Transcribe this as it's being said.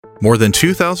More than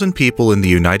 2,000 people in the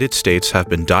United States have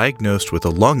been diagnosed with a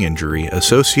lung injury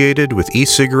associated with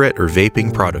e-cigarette or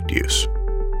vaping product use.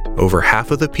 Over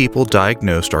half of the people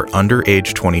diagnosed are under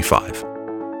age 25.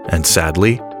 And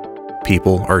sadly,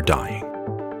 people are dying.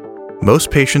 Most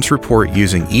patients report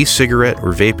using e-cigarette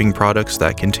or vaping products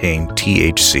that contain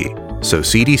THC, so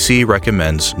CDC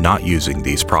recommends not using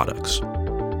these products.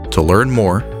 To learn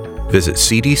more, visit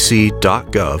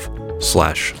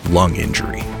cdc.gov/lung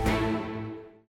injury.